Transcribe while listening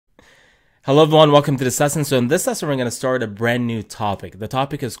Hello everyone, welcome to this lesson. So in this lesson, we're going to start a brand new topic. The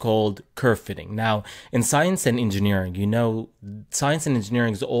topic is called curve fitting. Now, in science and engineering, science and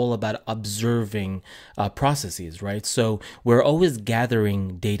engineering is all about observing processes, right? So we're always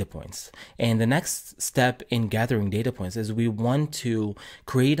gathering data points. And the next step in gathering data points is we want to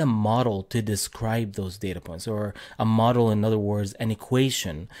create a model to describe those data points, or a model, in other words, an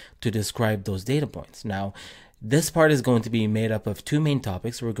equation to describe those data points. Now, this part is going to be made up of two main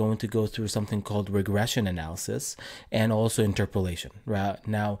topics. We're going to go through something called regression analysis and also interpolation.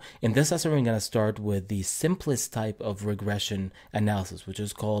 Now, in this lesson, we're going to start with the simplest type of regression analysis, which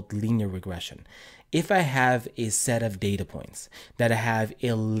is called linear regression. If I have a set of data points that have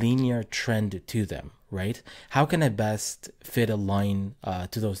a linear trend to them, right? How can I best fit a line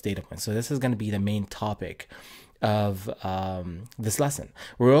to those data points? So this is going to be the main topic of this lesson.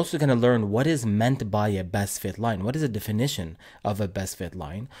 We're also going to learn what is meant by a best fit line. What is the definition of a best fit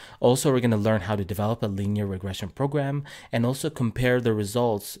line? Also, we're going to learn how to develop a linear regression program and also compare the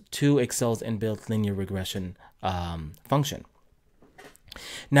results to Excel's inbuilt linear regression function.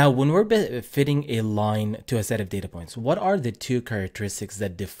 Now, when we're fitting a line to a set of data points, what are the two characteristics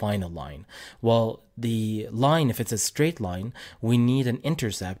that define a line? Well, the line, if it's a straight line, we need an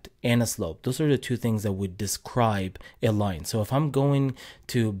intercept and a slope. Those are the two things that would describe a line. So if I'm going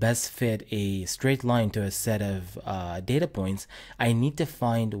to best fit a straight line to a set of data points, I need to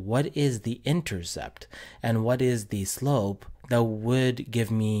find what is the intercept and what is the slope that would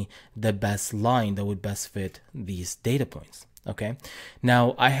give me the best line that would best fit these data points. Okay,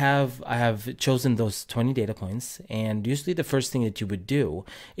 now I have chosen those 20 data points, and usually the first thing that you would do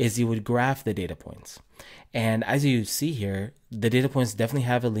is you would graph the data points. And as you see here, the data points definitely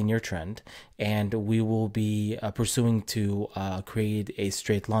have a linear trend, and we will be pursuing to create a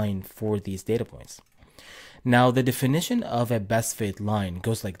straight line for these data points. Now, the definition of a best fit line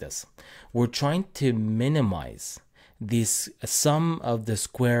goes like this. We're trying to minimize this sum of the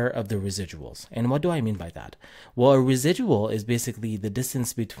square of the residuals. And what do I mean by that? Well, a residual is basically the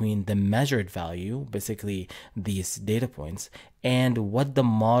distance between the measured value, basically these data points, and what the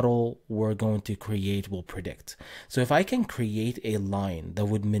model we're going to create will predict. So if I can create a line that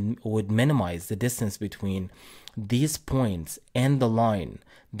would minimize the distance between these points and the line,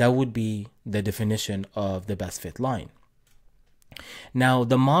 that would be the definition of the best fit line. Now,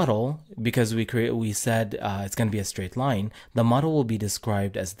 the model, because we said it's going to be a straight line, the model will be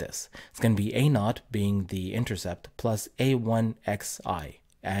described as this. It's going to be A0 being the intercept plus A1xi,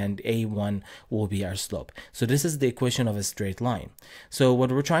 and A1 will be our slope. So this is the equation of a straight line. So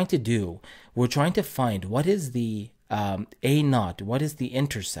what we're trying to do, we're trying to find what is the A0, what is the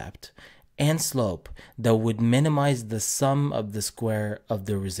intercept and slope that would minimize the sum of the square of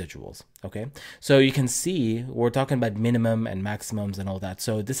the residuals. Okay, so you can see we're talking about minimum and maximums and all that.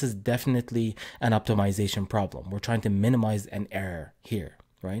 So this is definitely an optimization problem. We're trying to minimize an error here,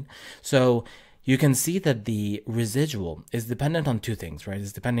 right? So you can see that the residual is dependent on two things, right?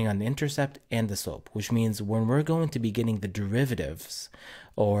 It's depending on the intercept and the slope, which means when we're going to be getting the derivatives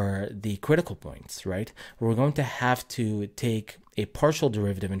or the critical points, right, we're going to have to take a partial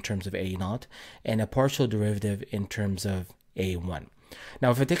derivative in terms of A0 and a partial derivative in terms of A1.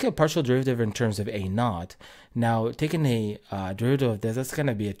 Now, if I take a partial derivative in terms of A0, now taking a derivative of this, that's going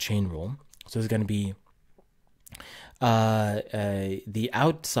to be a chain rule. So it's going to be the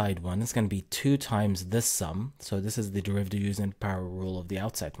outside one is going to be 2 times this sum. So this is the derivative using the power rule of the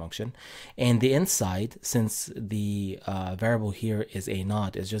outside function. And the inside, since the variable here is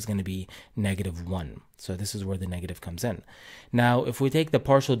A0, is just going to be -1. So this is where the negative comes in. Now, if we take the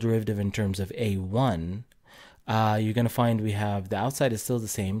partial derivative in terms of A1, you're going to find we have the outside is still the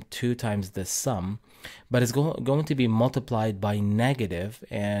same, 2 times the sum, but it's going to be multiplied by negative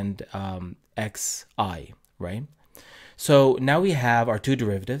and xi, right? So now we have our two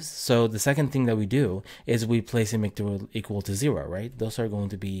derivatives. So the second thing that we do is we place them equal to 0, right? Those are going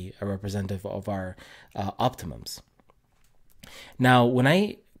to be a representative of our optimums. Now, when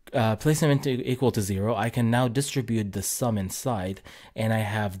I place them into equal to 0, I can now distribute the sum inside, and I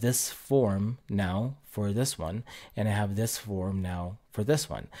have this form now for this one, and I have this form now for this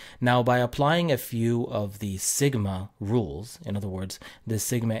one. Now, by applying a few of the sigma rules, in other words, the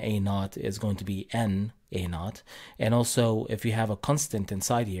sigma A0 is going to be n A0, and also if you have a constant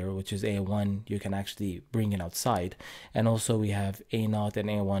inside here, which is A1, you can actually bring it outside, and also we have A0 and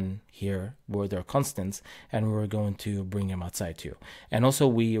A1 here where they're constants, and we're going to bring them outside too. And also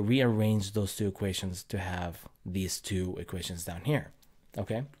we rearrange those two equations to have these two equations down here.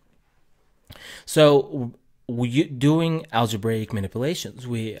 Okay, so doing algebraic manipulations,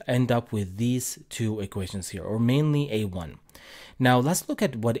 we end up with these two equations here, or mainly A1. Now let's look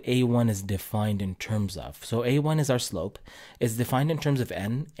at what A1 is defined in terms of. So A1 is our slope. It's defined in terms of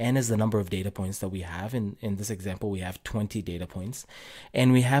n. N is the number of data points that we have. In this example, we have 20 data points.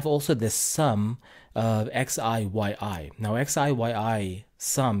 And we have also the sum of xi, yi. Now xi, yi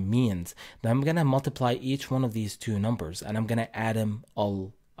sum means that I'm going to multiply each one of these two numbers and I'm going to add them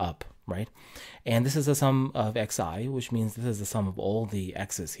all up, right? And this is the sum of xi, which means this is the sum of all the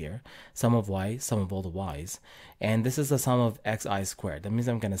x's here, sum of y, sum of all the y's, and this is the sum of xi squared. That means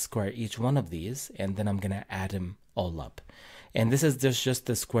I'm going to square each one of these, and then I'm going to add them all up. And this is just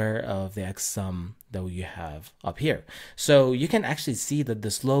the square of the x sum that you have up here. So you can actually see that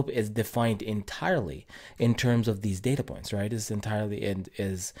the slope is defined entirely in terms of these data points, right? It's entirely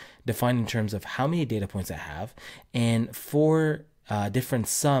is defined in terms of how many data points I have, and for different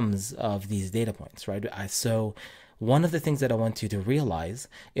sums of these data points, right? So one of the things that I want you to realize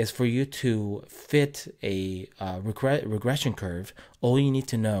is for you to fit a regression curve, all you need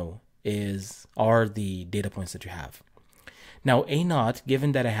to know are the data points that you have. Now A naught,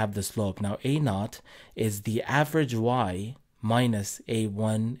 given that I have the slope, now A naught is the average y minus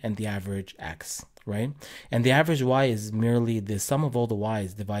A1 and the average x, right? And the average y is merely the sum of all the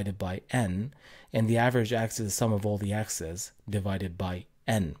y's divided by n, and the average x is the sum of all the x's divided by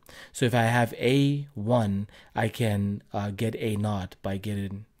n. So if I have A1, I can get A naught by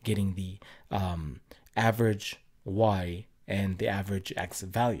getting the average y and the average x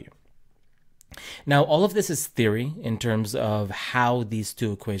value. Now, all of this is theory in terms of how these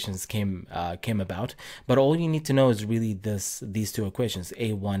two equations came about, but all you need to know is really these two equations,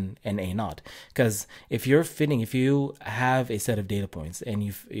 A1 and A naught. Because if you have a set of data points and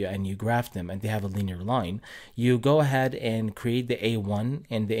you graph them and they have a linear line, you go ahead and create the A1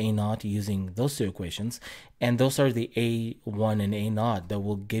 and the A naught using those two equations, and those are the A1 and A naught that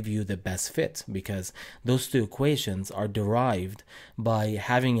will give you the best fit, because those two equations are derived by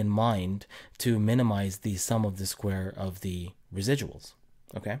having in mind to minimize the sum of the square of the residuals.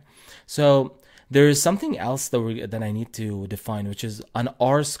 Okay, so there is something else that I need to define, which is an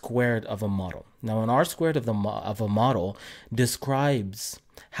R squared of a model. Now, an R squared of a model describes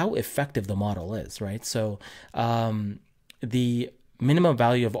how effective the model is, right? So the minimum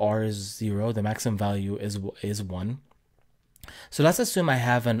value of R is 0, the maximum value is 1. So let's assume I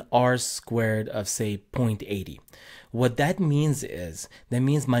have an R squared of, say, 0.80. What that means is, that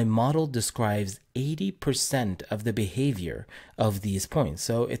means my model describes 80% of the behavior of these points.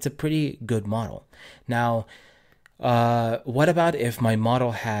 So it's a pretty good model. Now, what about if my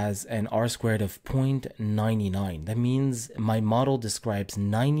model has an R squared of 0.99? That means my model describes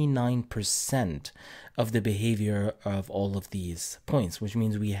 99% of the behavior of all of these points, which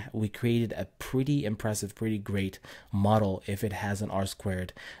means we created a pretty impressive, pretty great model if it has an R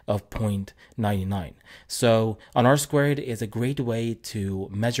squared of 0.99. So an R squared is a great way to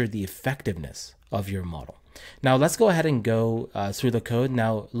measure the effectiveness of your model. Now let's go ahead and go through the code.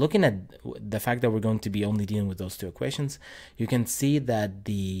 Now, looking at the fact that we're going to be only dealing with those two equations, you can see that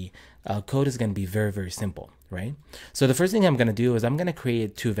the code is going to be very, very simple, right? So the first thing I'm going to do is I'm going to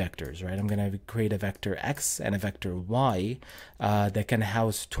create two vectors, right? I'm going to create a vector x and a vector y that can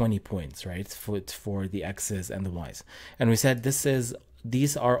house 20 points, right? For the x's and the y's. And we said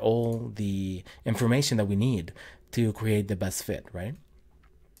these are all the information that we need to create the best fit, right?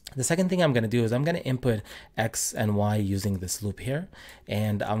 The second thing I'm going to do is I'm going to input x and y using this loop here,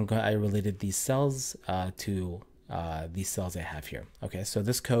 and I related these cells to these cells I have here. Okay, so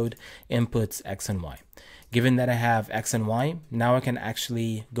this code inputs x and y. Given that I have x and y, now I can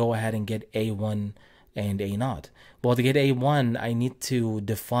actually go ahead and get A1 and A naught. Well, to get A1, I need to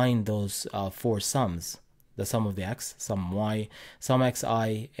define those four sums: the sum of the x, sum y, sum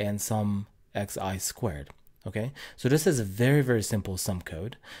xi, and sum xi squared. Okay, so this is a very, very simple sum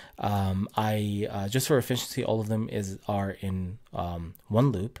code. Just for efficiency, all of them are in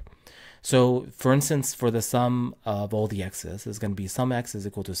one loop. So for instance, for the sum of all the x's, it's going to be sum x is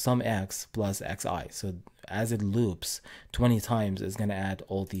equal to sum x plus xi. So as it loops 20 times, it's going to add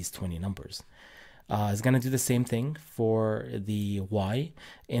all these 20 numbers. It's going to do the same thing for the y.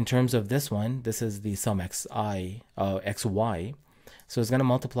 In terms of this one, this is the sum xi, xy. So it's going to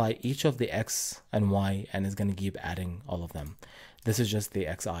multiply each of the x and y, and it's going to keep adding all of them. This is just the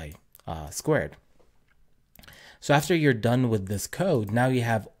xi squared. So after you're done with this code, now you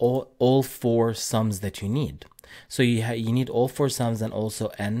have all four sums that you need. So you need all four sums and also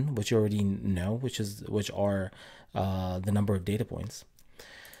n, which you already know, which are the number of data points.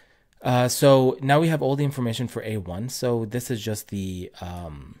 So now we have all the information for A1. So this is just the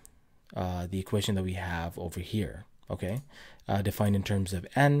the equation that we have over here, okay, defined in terms of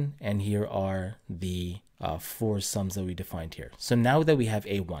n, and here are the four sums that we defined here. So now that we have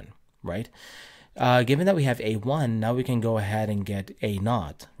a1, right, given that we have a1, now we can go ahead and get a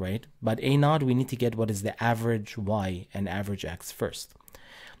naught, right? But a naught, we need to get what is the average y and average x first.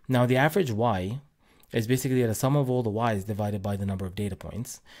 Now the average y is basically the sum of all the y's divided by the number of data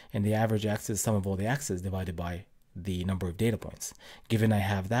points, and the average x is sum of all the x's divided by the number of data points. Given I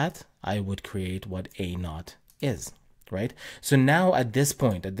have that, I would create what a naught is, right? So now at this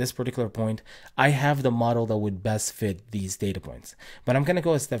point, at this particular point, I have the model that would best fit these data points. But I'm going to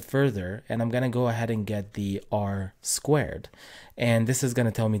go a step further, and I'm going to go ahead and get the r squared, and this is going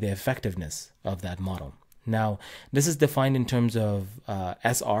to tell me the effectiveness of that model. Now, this is defined in terms of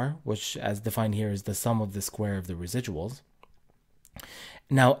SR, which as defined here is the sum of the square of the residuals.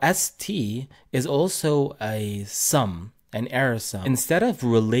 Now, ST is also a sum, an error sum. Instead of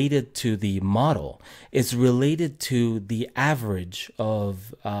related to the model, it's related to the average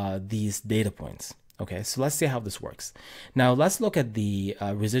of these data points. Okay, so let's see how this works. Now, let's look at the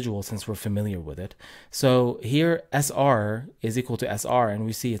residual since we're familiar with it. So here, SR is equal to SR, and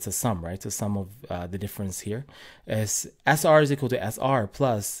we see it's a sum, right? It's a sum of the difference here. SR is equal to SR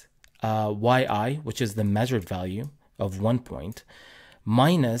plus YI, which is the measured value of 1 point,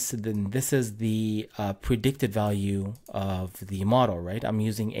 minus, then this is the predicted value of the model, right? I'm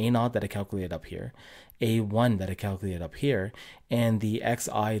using A naught that I calculated up here, A1 that I calculated up here, and the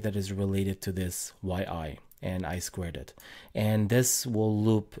XI that is related to this YI, and I squared it. And this will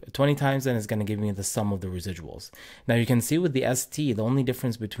loop 20 times, and it's going to give me the sum of the residuals. Now you can see with the ST, the only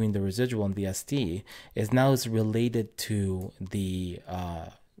difference between the residual and the ST is now it's related to the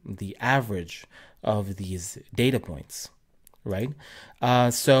average of these data points, right?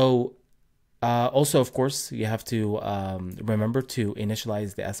 Also, of course, you have to remember to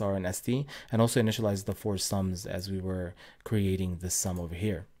initialize the SR and ST, and also initialize the four sums as we were creating this sum over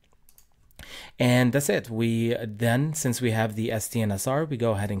here. And that's it. We then, since we have the ST and SR, we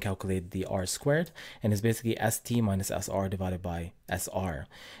go ahead and calculate the R squared, and it's basically ST minus SR divided by SR.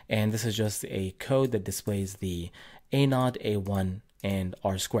 And this is just a code that displays the A naught, A1, and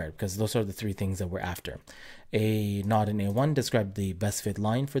R squared, because those are the three things that we're after. A naught and A1 describe the best fit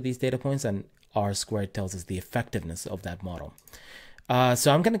line for these data points, and R squared tells us the effectiveness of that model.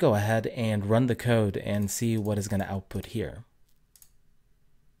 So I'm going to go ahead and run the code and see what is going to output here.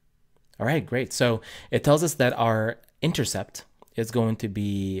 All right, great. So it tells us that our intercept is going to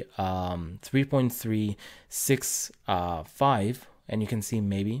be 3.365, and you can see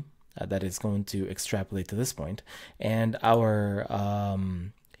maybe that it's going to extrapolate to this point. And our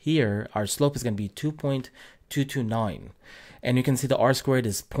here, our slope is going to be 2.229. And you can see the R squared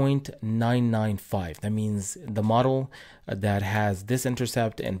is 0.995. That means the model that has this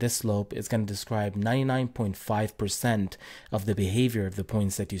intercept and this slope is going to describe 99.5% of the behavior of the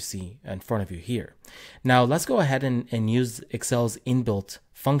points that you see in front of you here. Now, let's go ahead and use Excel's inbuilt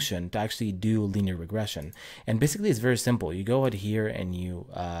function to actually do linear regression. And basically, it's very simple. You go out here and you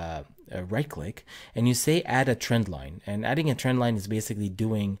right click and you say add a trend line, and adding a trend line is basically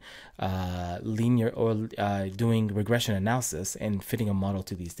doing linear or doing regression analysis and fitting a model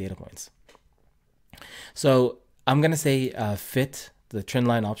to these data points. So I'm going to say fit the trend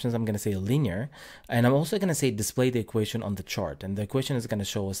line options. I'm going to say linear, and I'm also going to say display the equation on the chart, and the equation is going to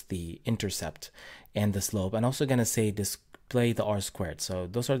show us the intercept and the slope, and also going to say display the R squared. So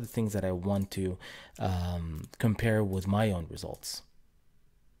those are the things that I want to compare with my own results.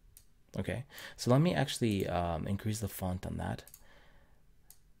 Okay, so let me actually increase the font on that.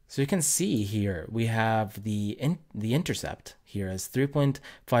 So you can see here we have the intercept here as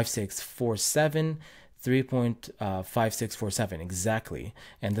 3.5647, 3.5647 exactly,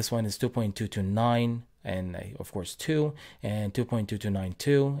 and this one is 2.229, and of course 2, and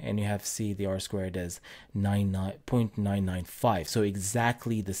 2.2292, and you have see the R squared is 0.995, so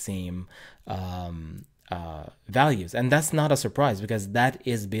exactly the same values. And that's not a surprise, because that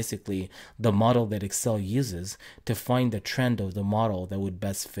is basically the model that Excel uses to find the trend of the model that would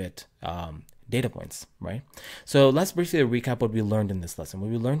best fit data points, right? So let's briefly recap what we learned in this lesson. What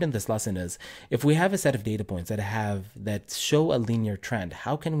we learned in this lesson is if we have a set of data points that show a linear trend,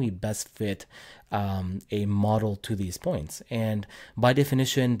 how can we best fit a model to these points? And by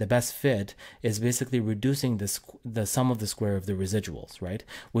definition, the best fit is basically reducing the sum of the square of the residuals, right?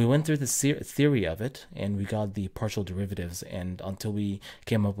 We went through the theory of it, and we got the partial derivatives, and until we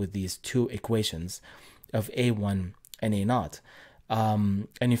came up with these two equations of A1 and A naught. And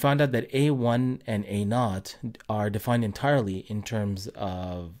you found out that A1 and A0 are defined entirely in terms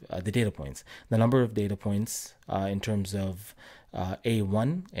of the data points, the number of data points in terms of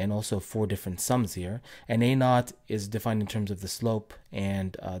A1, and also 4 different sums here. And A0 is defined in terms of the slope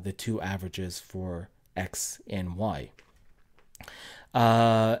and the 2 averages for X and Y.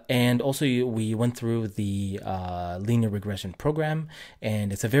 And also we went through the linear regression program,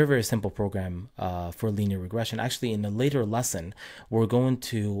 and it's a very, very simple program for linear regression. Actually, in a later lesson, we're going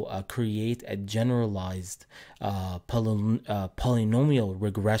to create a generalized polynomial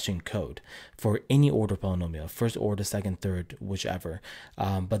regression code for any order polynomial, first order, second, third, whichever.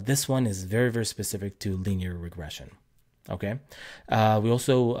 But this one is very, very specific to linear regression. Okay. We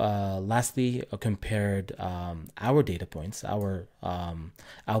also lastly compared our data points, our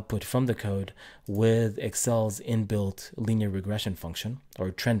output from the code, with Excel's inbuilt linear regression function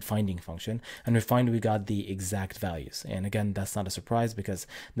or trend finding function, and we find we got the exact values. And again, that's not a surprise because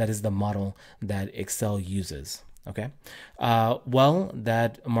that is the model that Excel uses. Okay. Well,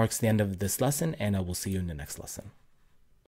 that marks the end of this lesson, and I will see you in the next lesson.